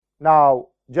Now,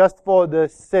 just for the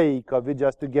sake of it,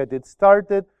 just to get it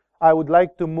started, I would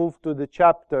like to move to the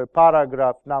chapter,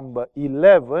 paragraph number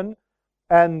 11,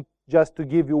 and just to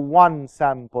give you one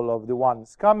sample of the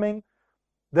ones coming.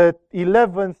 The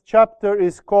 11th chapter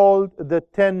is called The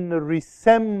 10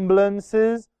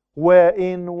 Resemblances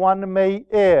Wherein One May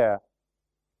Err.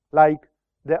 Like,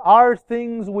 there are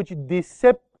things which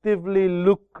deceptively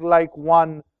look like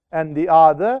one and the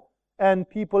other, and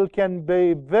people can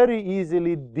be very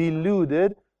easily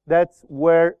deluded. That's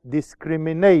where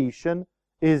discrimination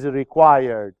is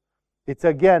required. It's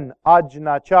again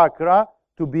Ajna Chakra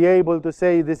to be able to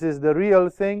say this is the real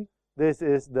thing, this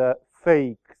is the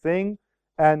fake thing,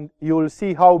 and you will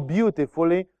see how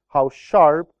beautifully, how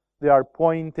sharp they are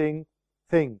pointing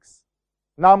things.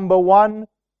 Number one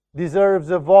deserves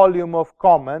a volume of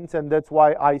comments, and that's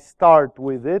why I start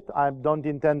with it. I don't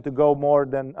intend to go more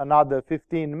than another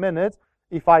 15 minutes.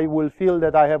 If I will feel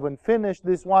that I haven't finished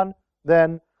this one,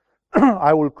 then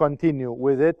I will continue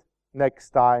with it next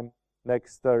time,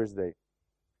 next Thursday.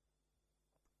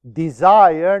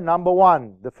 Desire, number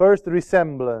one, the first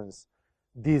resemblance.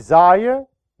 Desire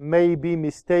may be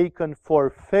mistaken for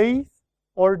faith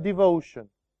or devotion.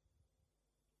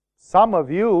 Some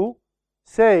of you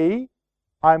say,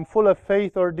 I'm full of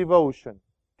faith or devotion.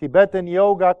 Tibetan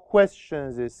yoga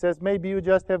questions this, says maybe you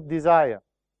just have desire.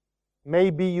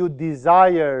 Maybe you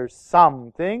desire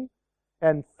something,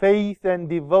 and faith and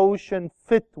devotion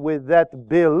fit with that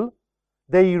bill.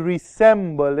 They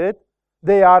resemble it.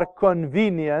 They are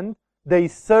convenient. They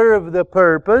serve the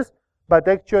purpose. But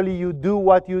actually you do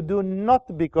what you do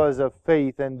not because of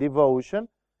faith and devotion.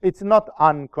 It's not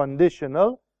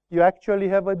unconditional. You actually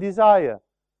have a desire.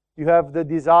 You have the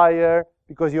desire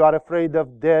because you are afraid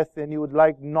of death and you would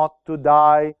like not to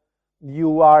die.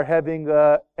 You are having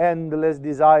an endless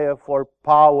desire for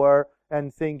power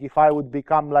and think, if I would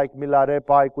become like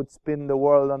Milarepa, I could spin the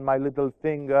world on my little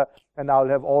finger and I'll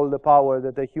have all the power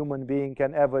that a human being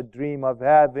can ever dream of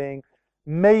having.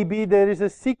 Maybe there is a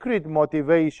secret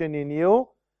motivation in you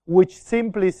which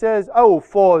simply says, oh,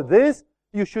 for this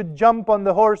you should jump on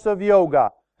the horse of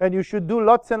yoga and you should do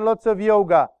lots and lots of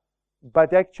yoga.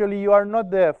 But actually you are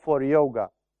not there for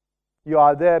yoga. You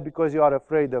are there because you are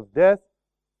afraid of death.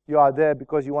 You are there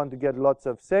because you want to get lots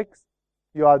of sex.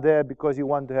 You are there because you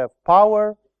want to have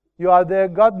power. You are there,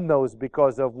 God knows,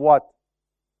 because of what.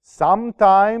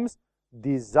 Sometimes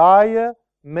desire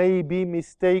may be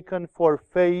mistaken for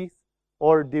faith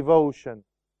or devotion.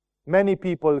 Many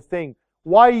people think,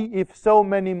 why, if so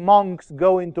many monks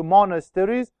go into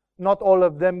monasteries, not all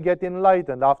of them get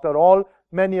enlightened? After all,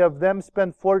 many of them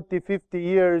spend 40, 50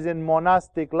 years in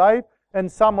monastic life,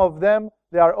 and some of them,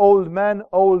 they are old men,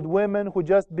 old women who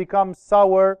just become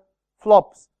sour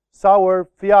flops, sour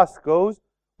fiascos,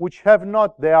 which have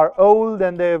not. They are old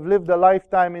and they have lived a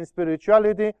lifetime in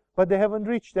spirituality, but they haven't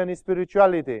reached any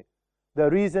spirituality. The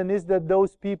reason is that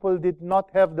those people did not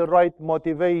have the right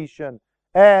motivation.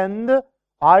 And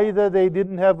either they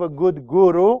didn't have a good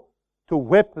guru to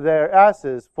whip their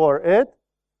asses for it,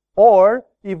 or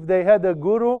if they had a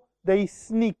guru, they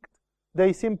sneaked.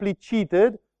 They simply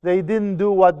cheated. They didn't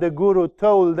do what the guru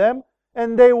told them,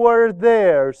 and they were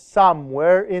there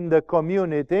somewhere in the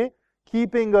community,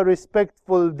 keeping a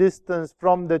respectful distance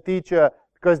from the teacher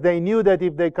because they knew that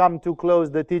if they come too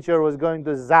close, the teacher was going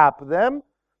to zap them.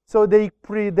 So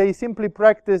they simply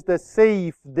practiced a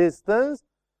safe distance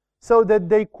so that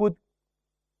they could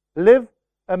live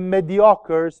a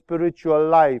mediocre spiritual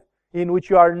life in which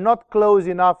you are not close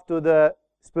enough to the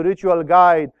spiritual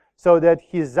guide so that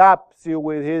he zaps you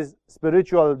with his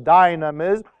spiritual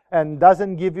dynamism and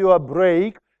doesn't give you a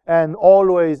break and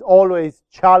always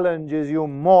challenges you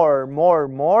more.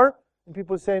 And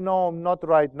people say, no, not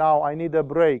right now, I need a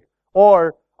break.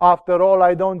 Or, after all,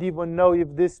 I don't even know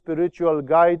if this spiritual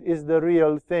guide is the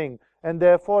real thing. And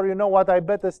therefore, you know what, I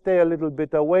better stay a little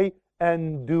bit away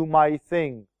and do my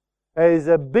thing. There is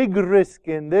a big risk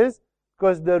in this,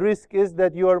 because the risk is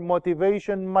that your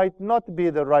motivation might not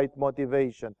be the right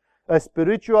motivation. A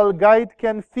spiritual guide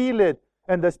can feel it,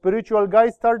 and the spiritual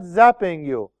guide starts zapping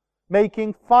you,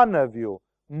 making fun of you,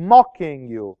 mocking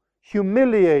you,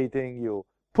 humiliating you,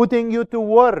 putting you to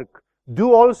work,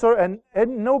 do also, and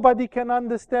nobody can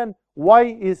understand why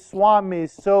is Swami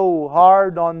so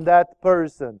hard on that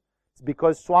person. It's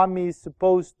because Swami is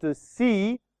supposed to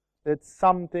see that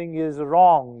something is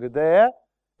wrong there,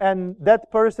 and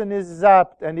that person is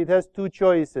zapped, and it has two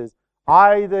choices.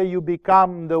 Either you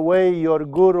become the way your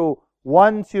guru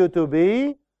wants you to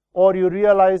be, or you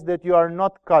realize that you are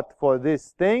not cut for this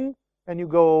thing, and you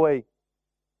go away.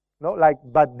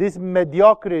 But this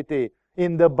mediocrity,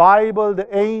 in the Bible,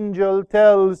 the angel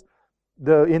tells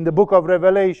in the book of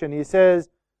Revelation, he says,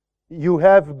 you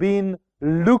have been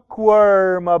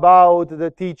lukewarm about the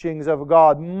teachings of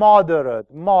God, moderate,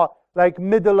 like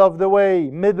middle of the way,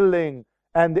 middling.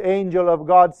 And the angel of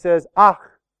God says,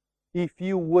 if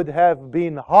you would have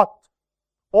been hot,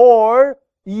 or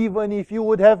even if you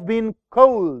would have been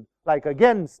cold, like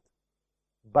against.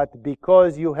 But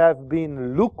because you have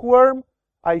been lukewarm,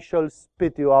 I shall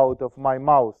spit you out of my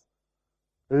mouth.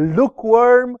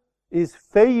 Lukewarm is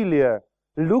failure.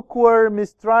 Lukewarm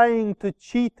is trying to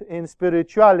cheat in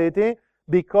spirituality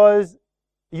because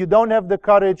you don't have the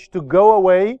courage to go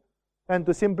away and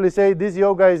to simply say, this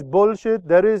yoga is bullshit,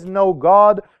 there is no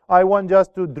God, I want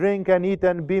just to drink and eat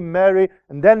and be merry.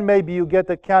 And then maybe you get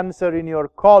a cancer in your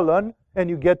colon and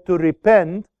you get to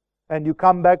repent and you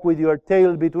come back with your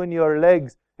tail between your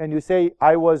legs and you say,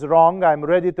 I was wrong, I'm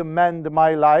ready to mend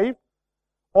my life.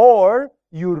 Or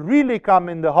you really come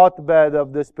in the hotbed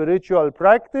of the spiritual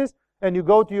practice and you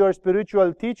go to your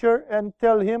spiritual teacher and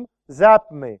tell him,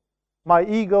 zap me. My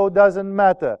ego doesn't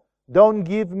matter. Don't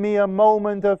give me a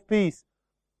moment of peace.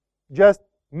 Just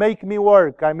make me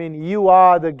work. I mean, you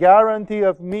are the guarantee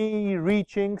of me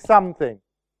reaching something.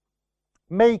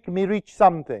 Make me reach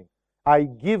something. I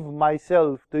give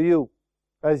myself to you.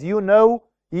 As you know,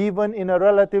 even in a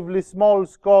relatively small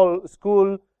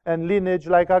school and lineage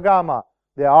like Agama,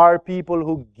 there are people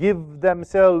who give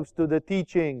themselves to the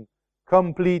teaching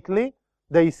completely.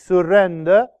 They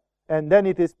surrender, and then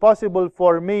it is possible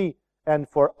for me and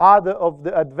for other of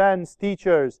the advanced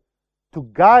teachers to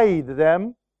guide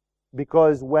them,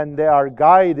 because when they are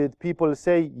guided, people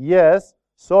say, yes,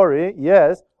 sorry,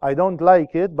 yes, I don't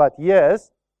like it, but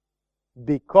yes,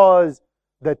 because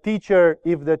the teacher,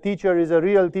 if the teacher is a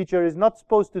real teacher, is not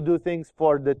supposed to do things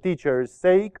for the teacher's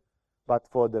sake, but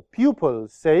for the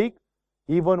pupil's sake,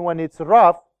 even when it's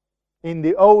rough. In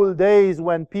the old days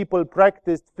when people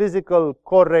practiced physical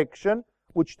correction,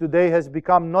 which today has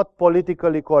become not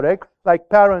politically correct, like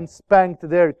parents spanked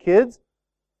their kids,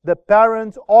 the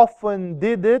parents often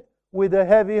did it with a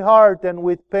heavy heart and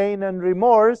with pain and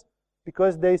remorse,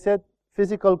 because they said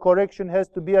physical correction has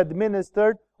to be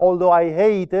administered, although I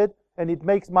hate it and it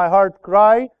makes my heart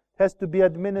cry, has to be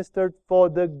administered for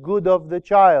the good of the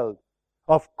child.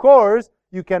 Of course,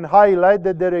 you can highlight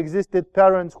that there existed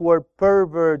parents who were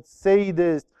perverts,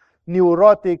 sadists,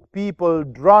 neurotic people,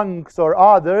 drunks or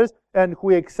others, and who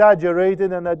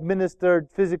exaggerated and administered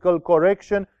physical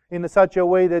correction in such a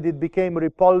way that it became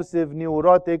repulsive,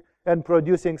 neurotic, and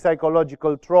producing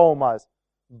psychological traumas.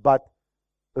 But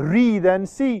read and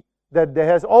see that there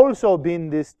has also been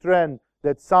this trend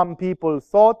that some people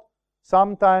thought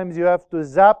sometimes you have to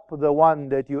zap the one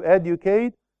that you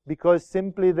educate because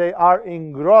simply they are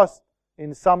engrossed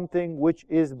in something which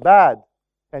is bad.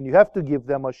 And you have to give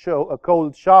them a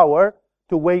cold shower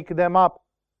to wake them up.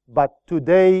 But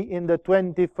today, in the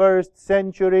 21st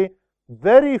century,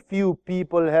 very few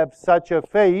people have such a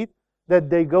faith that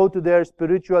they go to their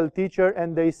spiritual teacher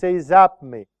and they say, zap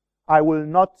me. I will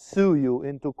not sue you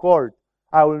into court.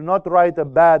 I will not write a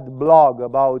bad blog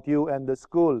about you and the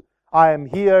school. I am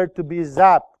here to be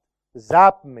zapped.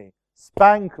 Zap me.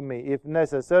 Spank me if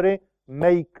necessary.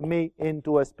 Make me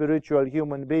into a spiritual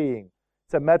human being.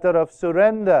 It's a matter of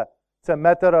surrender. It's a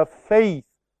matter of faith.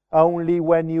 Only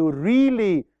when you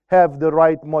really have the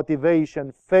right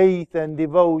motivation, faith and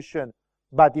devotion.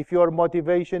 But if your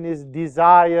motivation is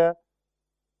desire,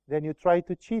 then you try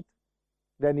to cheat.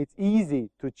 Then it's easy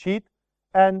to cheat,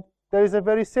 and there is a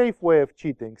very safe way of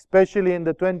cheating. Especially in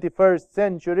the 21st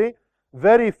century,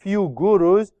 very few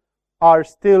gurus are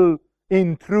still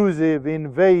intrusive,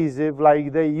 invasive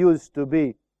like they used to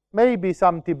be. Maybe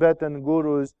some Tibetan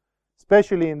gurus,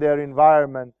 especially in their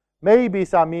environment. Maybe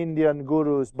some Indian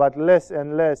gurus, but less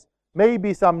and less.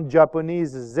 Maybe some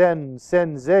Japanese Zen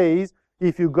senseis,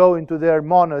 if you go into their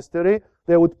monastery,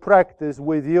 they would practice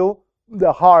with you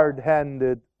the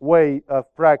hard-handed way of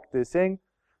practicing,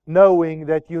 knowing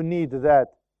that you need that.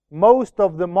 Most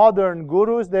of the modern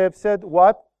gurus, they have said,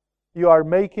 what? You are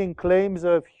making claims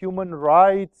of human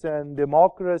rights and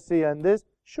democracy and this?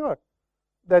 Sure.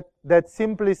 That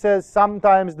simply says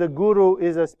sometimes the guru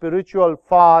is a spiritual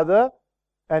father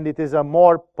and it is a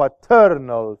more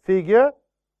paternal figure.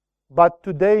 But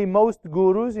today most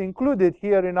gurus, included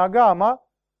here in Agama,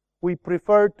 we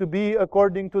prefer to be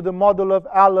according to the model of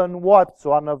Alan Watts,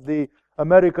 one of the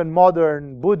American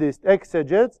modern Buddhist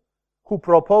exegetes, who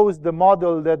proposed the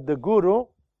model that the guru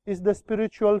is the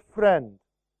spiritual friend.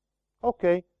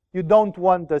 Okay, you don't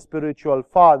want a spiritual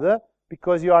father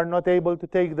because you are not able to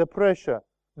take the pressure.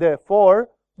 Therefore,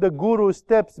 the guru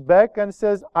steps back and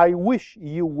says, I wish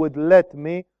you would let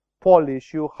me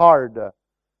polish you harder.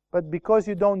 But because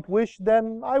you don't wish,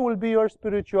 then I will be your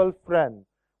spiritual friend.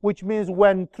 Which means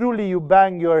when truly you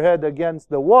bang your head against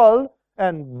the wall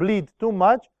and bleed too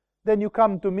much, then you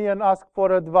come to me and ask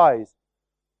for advice.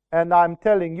 And I'm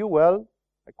telling you, well,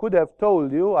 I could have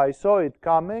told you, I saw it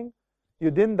coming.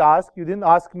 You didn't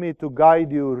ask me to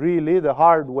guide you really the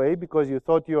hard way because you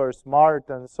thought you were smart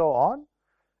and so on.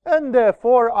 And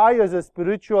therefore, I as a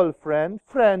spiritual friend,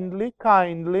 friendly,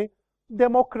 kindly,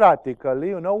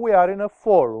 democratically, we are in a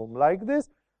forum like this,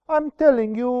 I'm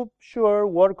telling you, sure,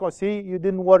 work on, see, you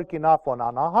didn't work enough on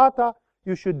anahata,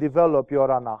 you should develop your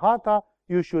anahata,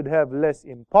 you should have less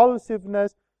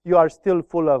impulsiveness, you are still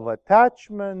full of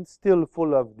attachment, still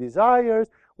full of desires,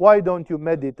 why don't you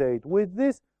meditate with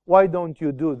this, why don't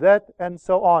you do that, and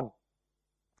so on.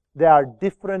 There are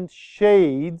different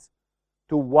shades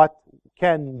to what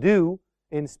can do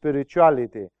in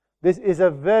spirituality. This is a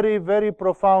very, very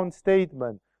profound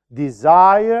statement.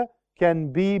 Desire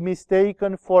can be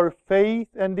mistaken for faith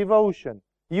and devotion.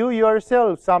 You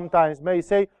yourself sometimes may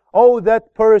say, oh,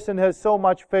 that person has so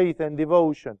much faith and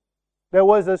devotion. There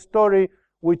was a story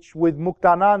which with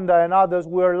Muktananda and others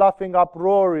we were laughing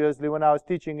uproariously when I was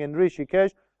teaching in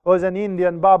Rishikesh. There was an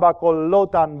Indian Baba called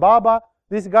Lotan Baba.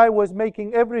 This guy was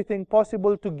making everything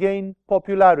possible to gain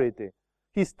popularity.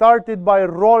 He started by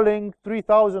rolling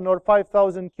 3,000 or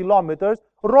 5,000 kilometers,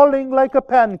 rolling like a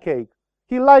pancake.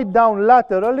 He lied down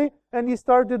laterally and he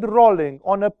started rolling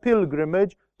on a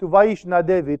pilgrimage to Vaishna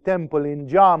Devi temple in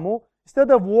Jammu. Instead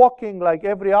of walking like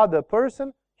every other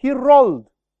person, he rolled.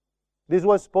 This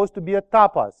was supposed to be a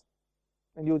tapas.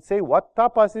 And you would say, what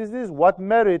tapas is this? What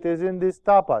merit is in this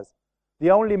tapas?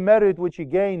 The only merit which he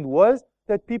gained was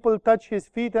that people touched his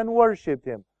feet and worshipped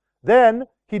him. Then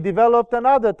he developed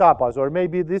another tapas, or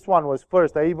maybe this one was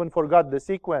first. I even forgot the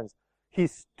sequence. He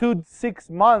stood 6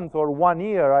 months or 1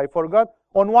 year, I forgot,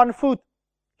 on one foot.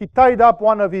 He tied up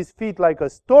one of his feet like a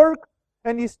stork,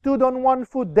 and he stood on one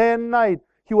foot day and night.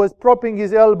 He was propping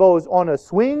his elbows on a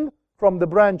swing from the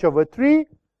branch of a tree,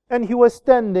 and he was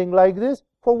standing like this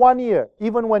for 1 year.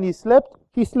 Even when he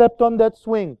slept on that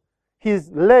swing.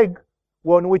 His leg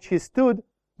on which he stood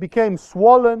became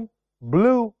swollen,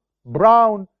 blue,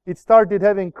 brown. It started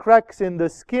having cracks in the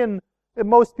skin. And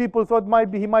most people thought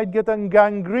he might get a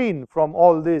gangrene from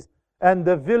all this. And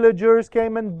the villagers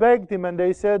came and begged him, and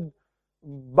they said,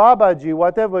 Babaji,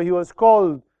 whatever he was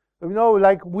called,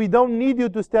 like, we don't need you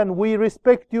to stand. We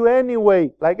respect you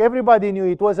anyway. Like everybody knew,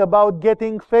 it was about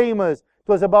getting famous. It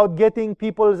was about getting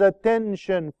people's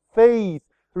attention, faith,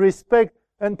 respect.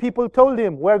 And people told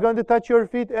him, we're going to touch your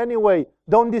feet anyway.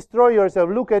 Don't destroy yourself.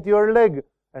 Look at your leg.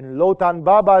 And Lotan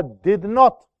Baba did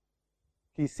not.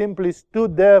 He simply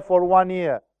stood there for 1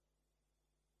 year.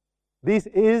 This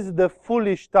is the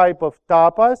foolish type of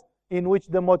tapas in which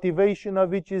the motivation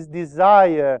of which is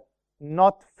desire,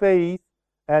 not faith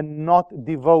and not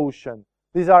devotion.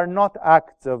 These are not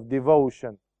acts of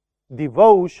devotion.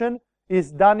 Devotion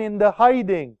is done in the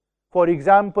hiding. For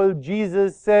example,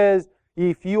 Jesus says,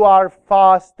 if you are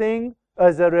fasting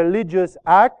as a religious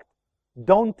act,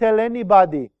 don't tell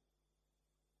anybody.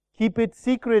 Keep it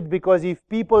secret, because if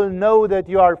people know that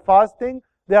you are fasting,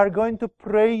 they are going to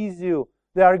praise you.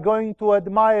 They are going to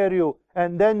admire you.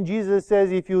 And then Jesus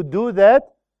says, if you do that,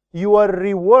 your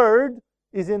reward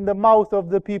is in the mouth of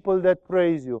the people that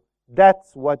praise you.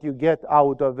 That's what you get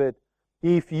out of it.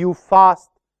 If you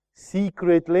fast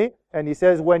secretly, and he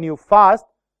says when you fast,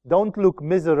 don't look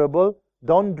miserable,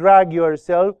 don't drag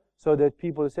yourself so that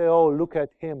people say, oh, look at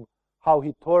him, how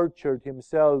he tortured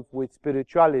himself with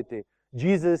spirituality.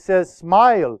 Jesus says,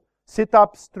 smile, sit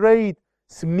up straight,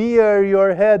 smear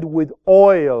your head with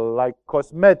oil like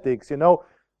cosmetics,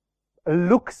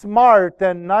 Look smart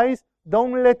and nice.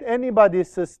 Don't let anybody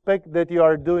suspect that you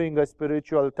are doing a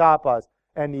spiritual tapas.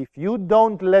 And if you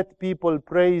don't let people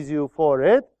praise you for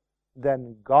it,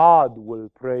 then God will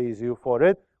praise you for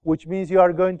it, which means you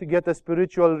are going to get a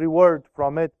spiritual reward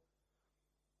from it.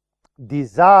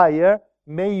 Desire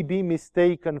may be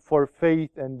mistaken for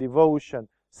faith and devotion.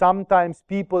 Sometimes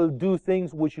people do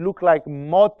things which look like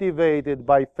motivated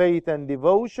by faith and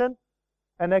devotion,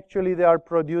 and actually they are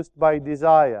produced by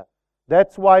desire.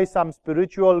 That's why some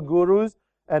spiritual gurus,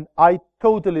 and I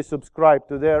totally subscribe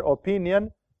to their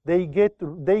opinion, they get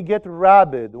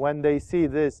rabid when they see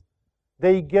this.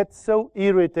 They get so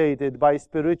irritated by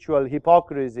spiritual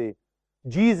hypocrisy.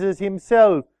 Jesus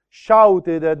himself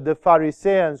shouted at the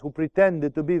Pharisees who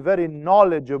pretended to be very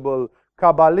knowledgeable,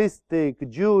 Kabbalistic,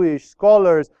 Jewish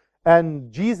scholars,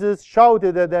 and Jesus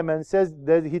shouted at them and says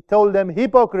that he told them,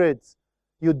 hypocrites,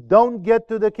 you don't get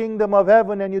to the kingdom of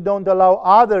heaven and you don't allow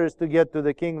others to get to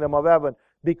the kingdom of heaven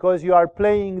because you are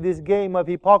playing this game of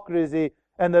hypocrisy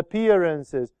and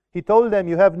appearances. He told them,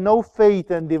 you have no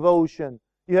faith and devotion.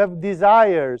 You have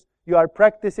desires. You are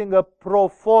practicing a pro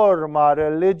forma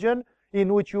religion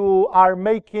in which you are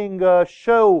making a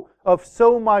show of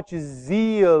so much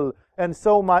zeal and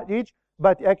so much,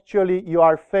 but actually you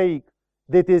are fake.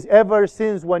 That is, ever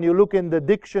since when you look in the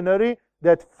dictionary,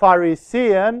 that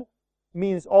Pharisee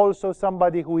means also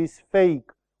somebody who is fake.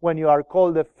 When you are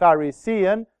called a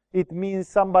Pharisee, it means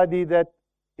somebody that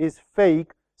is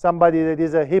fake, somebody that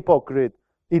is a hypocrite.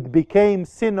 It became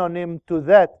synonym to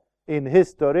that in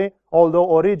history,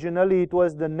 although originally it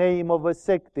was the name of a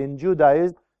sect in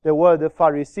Judaism. There were the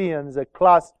Pharisees, a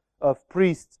class of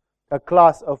priests, a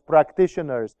class of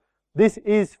practitioners. This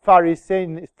is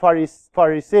Pharisaeanism,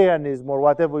 or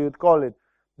whatever you'd call it.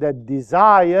 That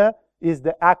desire is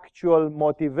the actual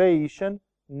motivation,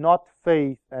 not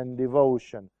faith and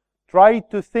devotion. Try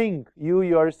to think, you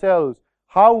yourselves,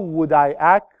 how would I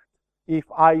act if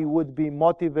I would be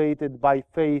motivated by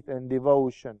faith and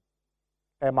devotion?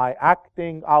 Am I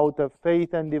acting out of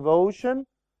faith and devotion,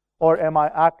 or am I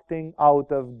acting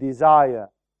out of desire?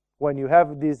 When you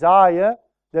have desire,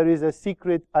 there is a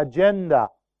secret agenda,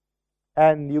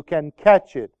 and you can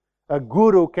catch it. A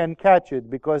guru can catch it,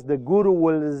 because the guru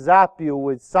will zap you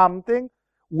with something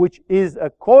which is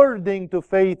according to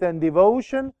faith and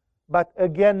devotion, but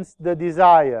against the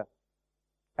desire.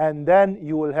 And then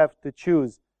you will have to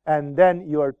choose. And then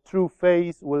your true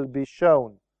face will be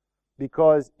shown,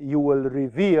 because you will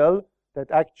reveal that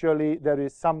actually there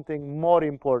is something more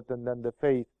important than the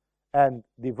faith and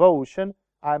devotion.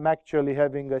 I'm actually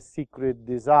having a secret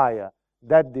desire.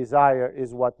 That desire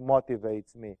is what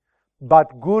motivates me.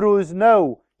 But gurus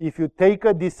know, if you take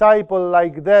a disciple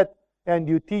like that and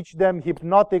you teach them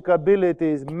hypnotic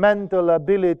abilities, mental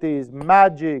abilities,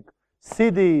 magic,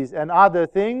 siddhis, and other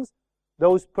things,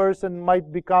 those persons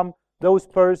might become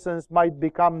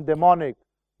demonic,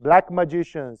 black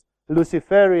magicians,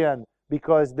 Luciferian,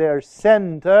 because their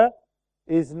center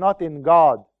is not in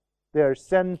God. Their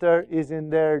center is in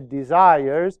their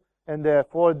desires, and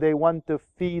therefore they want to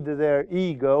feed their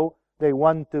ego, they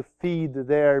want to feed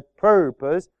their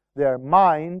purpose, their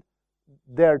mind.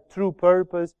 Their true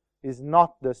purpose is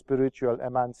not the spiritual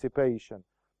emancipation.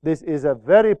 This is a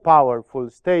very powerful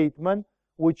statement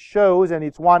which shows, and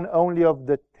it's one only of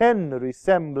the 10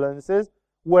 resemblances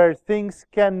where things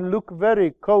can look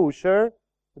very kosher,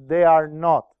 they are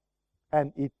not.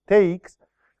 And it takes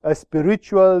a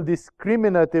spiritual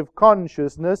discriminative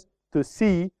consciousness to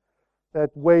see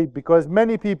that way, because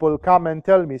many people come and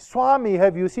tell me, Swami,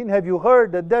 have you seen, have you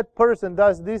heard that that person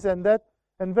does this and that?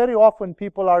 And very often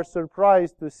people are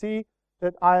surprised to see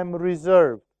that I am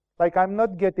reserved. Like I'm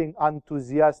not getting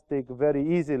enthusiastic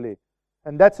very easily.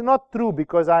 And that's not true,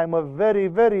 because I am a very,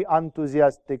 very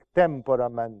enthusiastic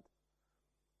temperament.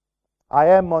 I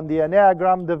am on the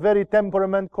Enneagram the very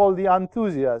temperament called the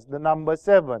enthusiast, the number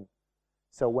 7.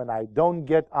 So when I don't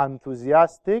get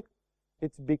enthusiastic,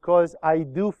 it's because I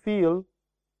do feel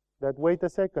that, wait a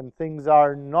second, things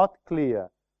are not clear.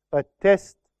 A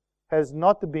test has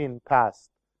not been passed.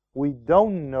 We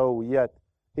don't know yet.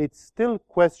 It's still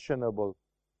questionable.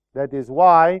 That is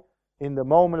why, in the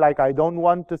moment, like I don't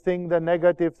want to think the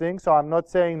negative thing, so I'm not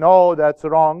saying, no, that's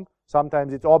wrong.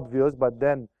 Sometimes it's obvious,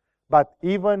 but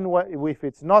even if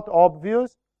it's not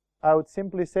obvious, I would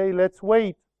simply say, let's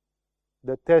wait.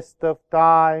 The test of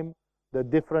time, the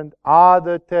different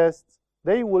other tests,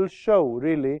 they will show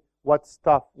really what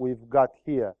stuff we've got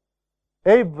here.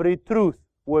 Every truth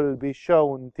will be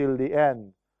shown till the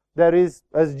end. There is,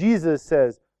 as Jesus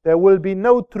says, there will be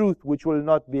no truth which will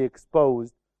not be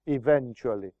exposed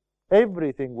eventually.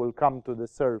 Everything will come to the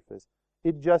surface.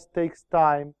 It just takes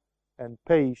time and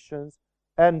patience,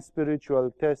 and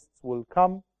spiritual tests will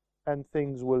come, and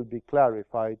things will be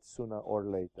clarified sooner or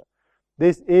later.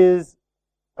 This is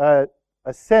a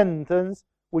sentence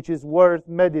which is worth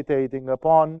meditating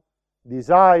upon.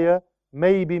 Desire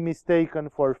may be mistaken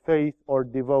for faith or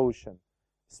devotion,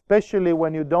 especially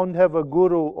when you don't have a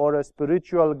guru or a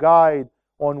spiritual guide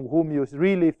on whom you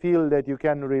really feel that you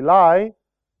can rely.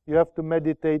 You have to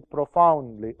meditate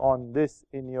profoundly on this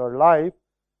in your life.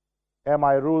 Am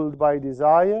I ruled by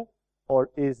desire,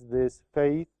 or is this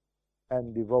faith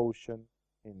and devotion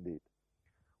indeed?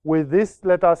 With this,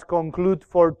 let us conclude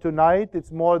for tonight.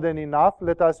 It's more than enough.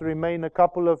 Let us remain a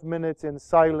couple of minutes in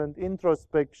silent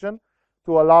introspection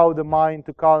to allow the mind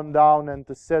to calm down and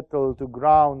to settle, to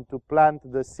ground, to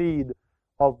plant the seed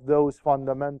of those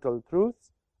fundamental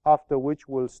truths, after which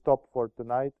we'll stop for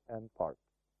tonight and part.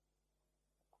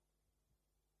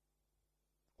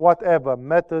 Whatever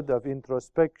method of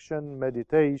introspection,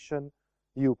 meditation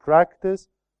you practice,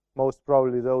 most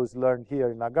probably those learned here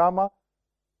in Agama,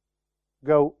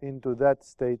 go into that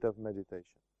state of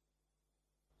meditation.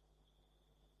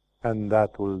 And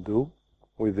that will do.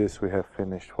 With this we have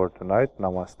finished for tonight.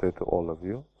 Namaste to all of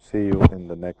you. See you in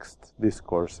the next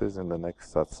discourses, in the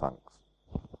next satsangs.